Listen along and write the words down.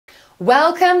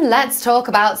Welcome, let's talk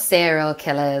about serial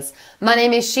killers. My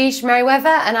name is Sheesh Merriweather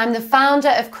and I'm the founder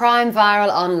of Crime Viral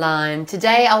Online.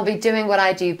 Today I'll be doing what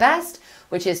I do best,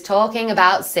 which is talking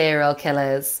about serial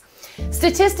killers.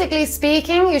 Statistically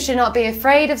speaking, you should not be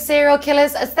afraid of serial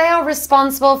killers as they are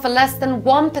responsible for less than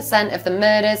 1% of the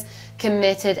murders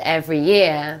committed every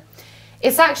year.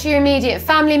 It's actually your immediate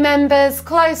family members,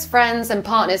 close friends and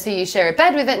partners who you share a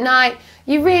bed with at night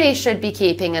you really should be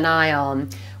keeping an eye on.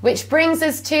 Which brings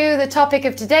us to the topic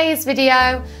of today's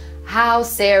video, how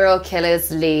serial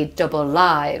killers lead double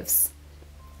lives.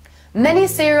 Many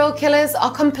serial killers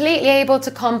are completely able to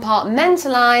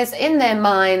compartmentalize in their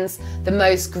minds the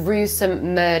most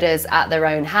gruesome murders at their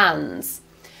own hands.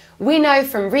 We know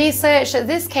from research that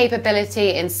this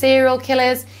capability in serial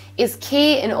killers is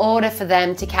key in order for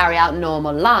them to carry out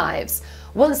normal lives.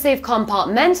 Once they've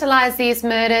compartmentalized these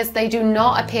murders, they do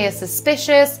not appear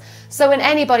suspicious, so when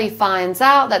anybody finds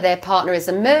out that their partner is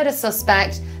a murder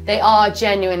suspect, they are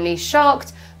genuinely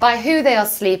shocked by who they are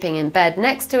sleeping in bed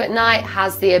next to at night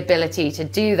has the ability to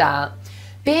do that.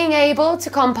 Being able to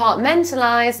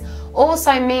compartmentalize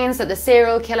also means that the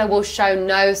serial killer will show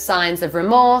no signs of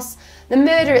remorse. The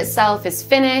murder itself is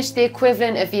finished, the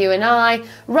equivalent of you and I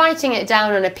writing it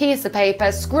down on a piece of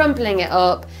paper, scrumpling it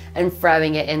up and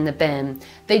throwing it in the bin.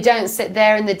 They don't sit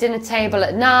there in the dinner table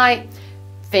at night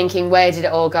thinking, where did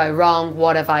it all go wrong?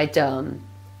 What have I done?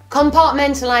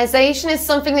 Compartmentalization is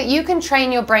something that you can train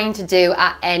your brain to do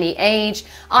at any age,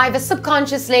 either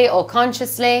subconsciously or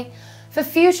consciously. For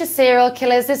future serial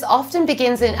killers, this often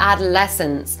begins in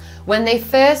adolescence, when they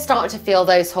first start to feel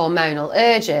those hormonal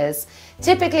urges.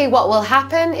 Typically what will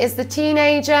happen is the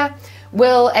teenager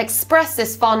will express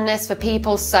this fondness for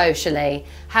people socially.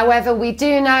 However, we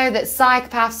do know that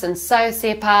psychopaths and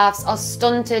sociopaths are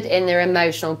stunted in their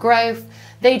emotional growth.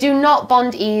 They do not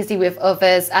bond easy with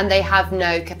others and they have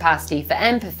no capacity for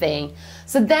empathy.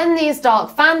 So then these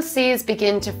dark fantasies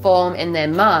begin to form in their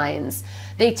minds.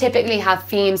 They typically have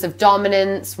themes of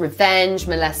dominance, revenge,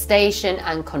 molestation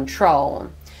and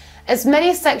control. As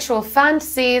many sexual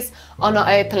fantasies are not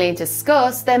openly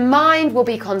discussed, their mind will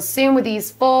be consumed with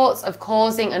these thoughts of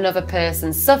causing another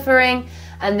person suffering,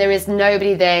 and there is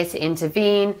nobody there to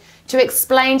intervene, to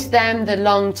explain to them the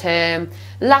long-term,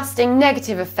 lasting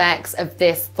negative effects of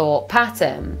this thought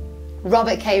pattern.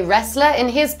 Robert K. Ressler, in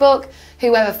his book,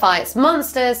 Whoever Fights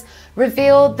Monsters,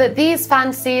 revealed that these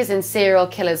fantasies in serial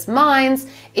killers' minds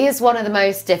is one of the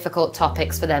most difficult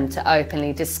topics for them to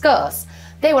openly discuss.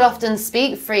 They will often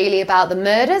speak freely about the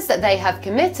murders that they have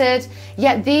committed,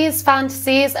 yet these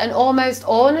fantasies, and almost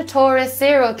all notorious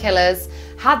serial killers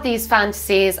had these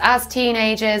fantasies as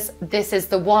teenagers, this is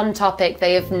the one topic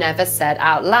they have never said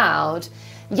out loud.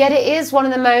 Yet it is one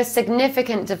of the most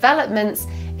significant developments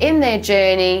in their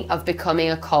journey of becoming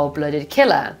a cold-blooded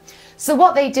killer. So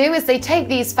what they do is they take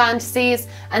these fantasies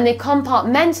and they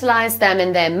compartmentalize them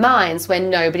in their minds where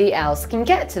nobody else can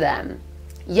get to them.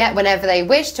 Yet whenever they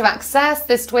wish to access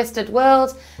this twisted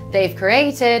world they've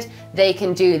created, they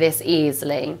can do this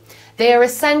easily. They are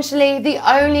essentially the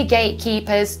only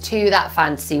gatekeepers to that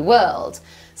fantasy world.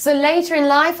 So later in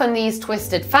life, when these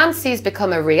twisted fantasies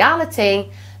become a reality,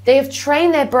 they have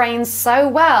trained their brains so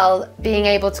well, being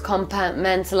able to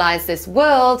compartmentalize this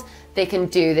world, they can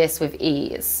do this with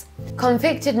ease.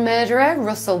 Convicted murderer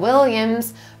Russell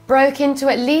Williams broke into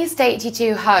at least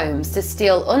 82 homes to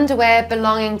steal underwear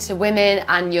belonging to women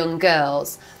and young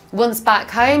girls. Once back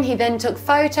home, he then took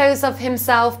photos of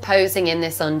himself posing in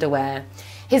this underwear.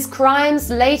 His crimes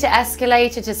later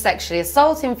escalated to sexually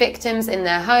assaulting victims in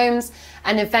their homes,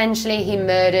 and eventually he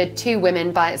murdered 2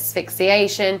 women by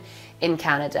asphyxiation in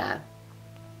Canada.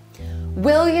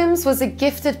 Williams was a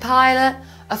gifted pilot,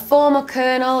 a former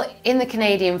colonel in the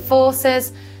Canadian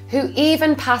Forces, who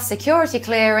even passed security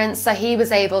clearance, so he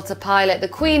was able to pilot the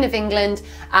Queen of England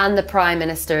and the Prime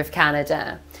Minister of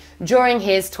Canada during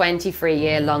his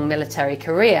 23-year-long military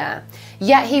career.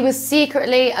 Yet he was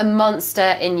secretly a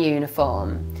monster in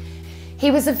uniform. He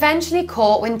was eventually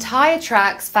caught when tire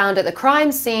tracks found at the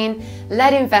crime scene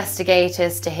led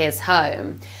investigators to his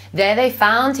home. There they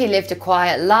found he lived a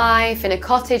quiet life in a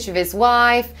cottage with his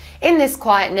wife in this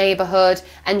quiet neighborhood,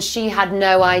 and she had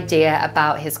no idea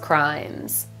about his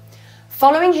crimes.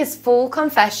 Following his full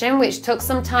confession, which took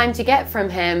some time to get from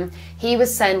him, he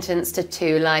was sentenced to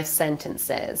 2 life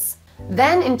sentences.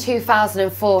 Then in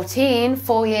 2014,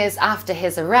 4 years after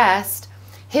his arrest,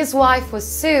 his wife was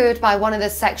sued by one of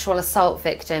the sexual assault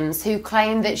victims who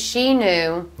claimed that she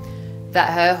knew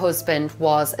that her husband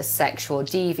was a sexual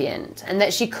deviant and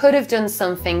that she could have done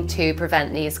something to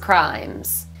prevent these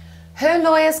crimes. Her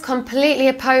lawyers completely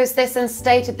opposed this and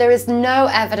stated there is no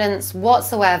evidence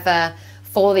whatsoever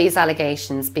for these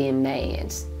allegations being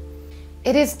made.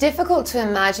 It is difficult to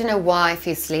imagine a wife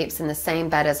who sleeps in the same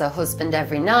bed as her husband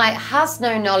every night, has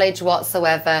no knowledge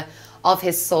whatsoever of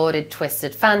his sordid,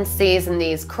 twisted fantasies and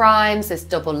these crimes, this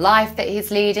double life that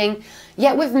he's leading.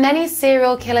 Yet with many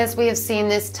serial killers, we have seen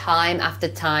this time after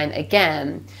time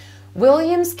again.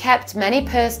 Williams kept many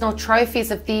personal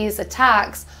trophies of these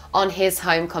attacks on his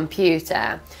home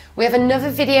computer. We have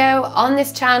another video on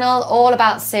this channel all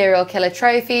about serial killer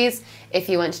trophies if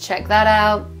you want to check that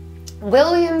out.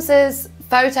 Williams's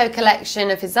photo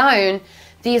collection of his own,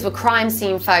 these were crime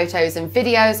scene photos and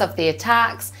videos of the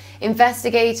attacks.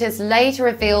 Investigators later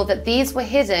revealed that these were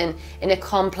hidden in a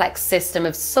complex system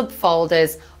of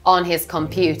subfolders on his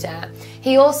computer.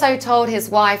 He also told his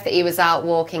wife that he was out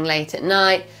walking late at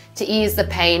night to ease the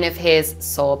pain of his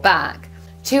sore back.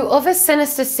 Two other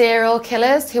sinister serial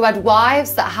killers who had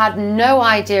wives that had no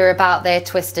idea about their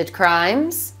twisted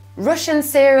crimes. Russian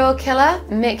serial killer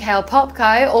Mikhail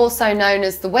Popko, also known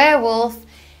as the Werewolf,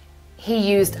 he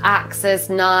used axes,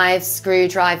 knives,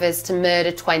 screwdrivers to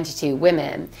murder 22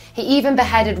 women. He even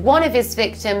beheaded one of his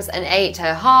victims and ate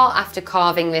her heart after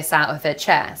carving this out of her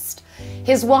chest.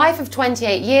 His wife of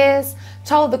 28 years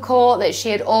told the court that she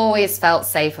had always felt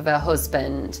safe with her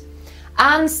husband.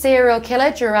 And serial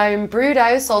killer Jerome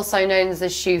Brudos, also known as the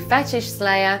shoe fetish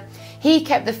slayer, he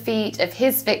kept the feet of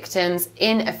his victims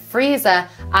in a freezer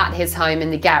at his home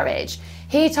in the garage.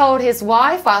 He told his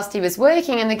wife whilst he was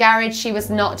working in the garage she was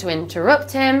not to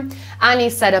interrupt him, and he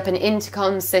set up an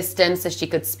intercom system so she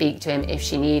could speak to him if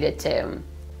she needed to.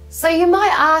 So you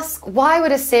might ask, why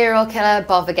would a serial killer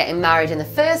bother getting married in the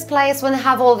first place when they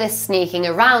have all this sneaking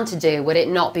around to do? Would it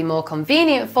not be more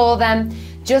convenient for them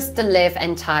just to live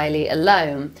entirely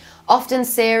alone? Often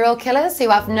serial killers who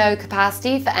have no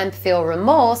capacity for empathy or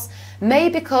remorse may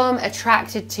become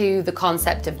attracted to the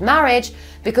concept of marriage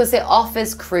because it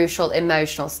offers crucial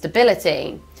emotional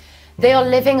stability. They are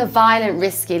living a violent,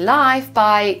 risky life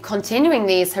by continuing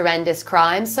these horrendous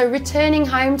crimes, so returning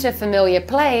home to a familiar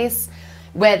place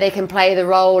where they can play the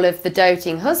role of the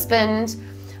doting husband,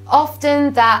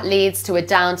 often that leads to a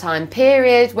downtime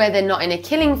period where they're not in a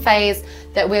killing phase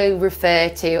that we refer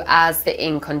to as the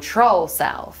in control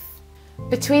self.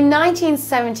 Between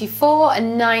 1974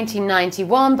 and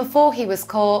 1991, before he was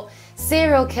caught,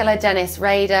 serial killer Dennis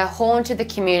Rader haunted the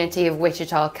community of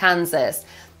Wichita, Kansas.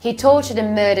 He tortured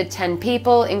and murdered 10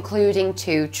 people, including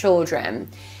 2 children.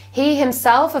 He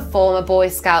himself, a former Boy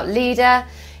Scout leader,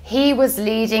 he was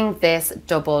leading this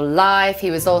double life.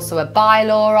 He was also a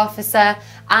bylaw officer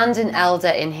and an elder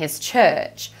in his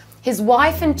church. His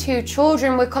wife and 2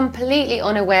 children were completely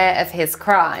unaware of his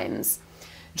crimes.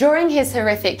 During his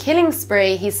horrific killing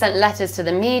spree, he sent letters to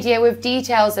the media with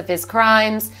details of his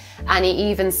crimes, and he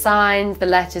even signed the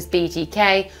letters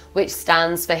BTK, which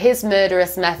stands for his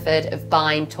murderous method of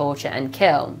bind, torture and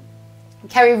kill.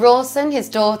 Kerry Rawson, his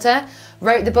daughter,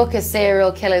 wrote the book A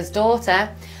Serial Killer's Daughter,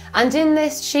 and in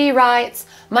this she writes,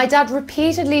 "My dad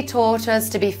repeatedly taught us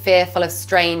to be fearful of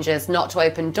strangers, not to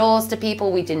open doors to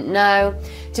people we didn't know,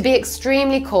 to be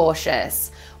extremely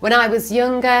cautious. When I was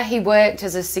younger, he worked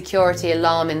as a security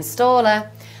alarm installer,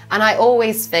 and I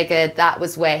always figured that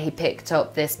was where he picked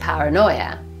up this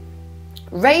paranoia."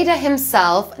 Rader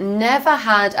himself never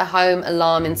had a home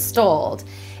alarm installed.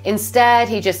 Instead,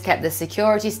 he just kept the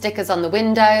security stickers on the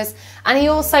windows, and he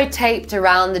also taped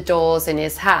around the doors in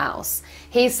his house.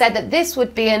 He said that this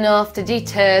would be enough to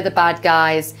deter the bad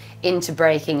guys into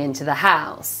breaking into the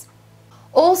house.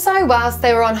 Also, whilst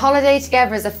they were on holiday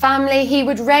together as a family, he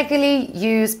would regularly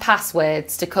use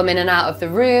passwords to come in and out of the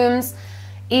rooms.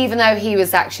 Even though he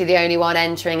was actually the only one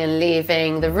entering and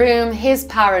leaving the room, his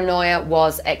paranoia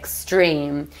was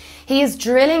extreme. He is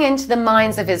drilling into the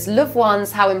minds of his loved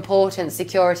ones how important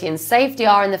security and safety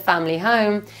are in the family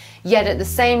home, yet at the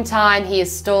same time he is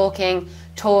stalking,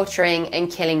 torturing and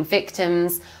killing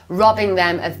victims, robbing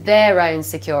them of their own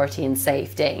security and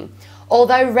safety.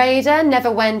 Although Rader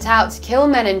never went out to kill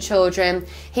men and children,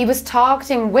 he was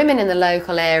targeting women in the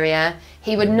local area.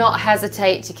 He would not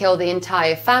hesitate to kill the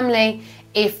entire family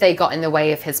if they got in the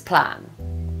way of his plan.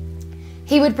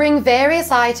 He would bring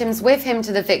various items with him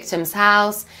to the victim's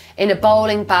house in a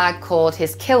bowling bag called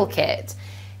his kill kit.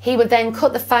 He would then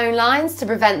cut the phone lines to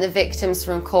prevent the victims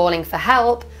from calling for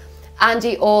help, and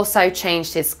he also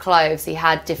changed his clothes. He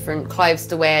had different clothes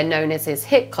to wear known as his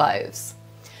hit clothes.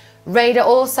 Rader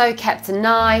also kept a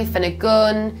knife and a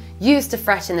gun used to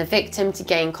threaten the victim to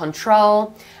gain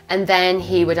control, and then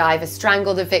he would either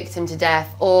strangle the victim to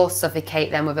death or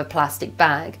suffocate them with a plastic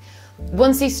bag.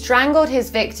 Once he strangled his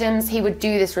victims, he would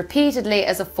do this repeatedly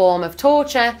as a form of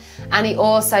torture, and he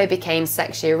also became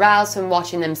sexually aroused from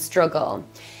watching them struggle.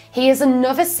 He is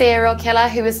another serial killer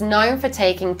who is known for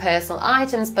taking personal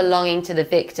items belonging to the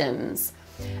victims.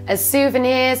 As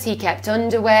souvenirs, he kept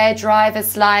underwear,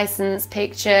 driver's license,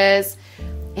 pictures.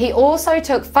 He also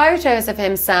took photos of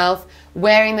himself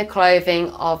wearing the clothing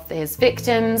of his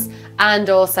victims and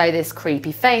also this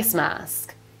creepy face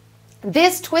mask.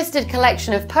 This twisted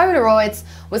collection of Polaroids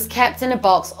was kept in a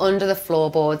box under the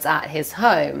floorboards at his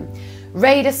home.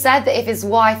 Rader said that if his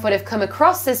wife would have come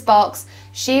across this box,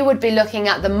 she would be looking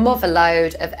at the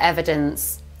motherlode of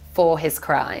evidence for his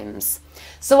crimes.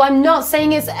 So I'm not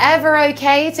saying it's ever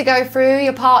okay to go through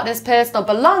your partner's personal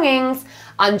belongings.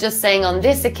 I'm just saying on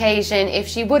this occasion, if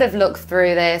she would have looked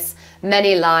through this,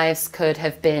 many lives could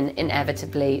have been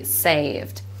inevitably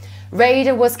saved.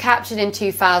 Rader was captured in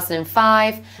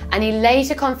 2005 and he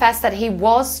later confessed that he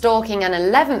was stalking an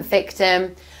 11th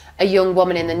victim, a young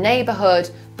woman in the neighbourhood,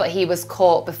 but he was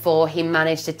caught before he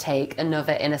managed to take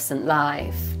another innocent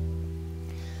life.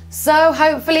 So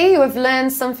hopefully you have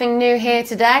learned something new here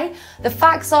today. The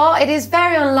facts are, it is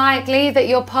very unlikely that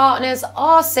your partners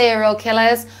are serial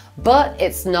killers, but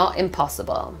it's not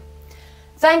impossible.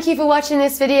 Thank you for watching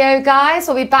this video, guys.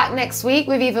 We'll be back next week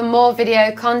with even more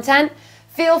video content.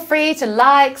 Feel free to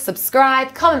like,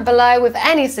 subscribe, comment below with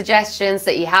any suggestions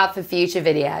that you have for future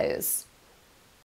videos.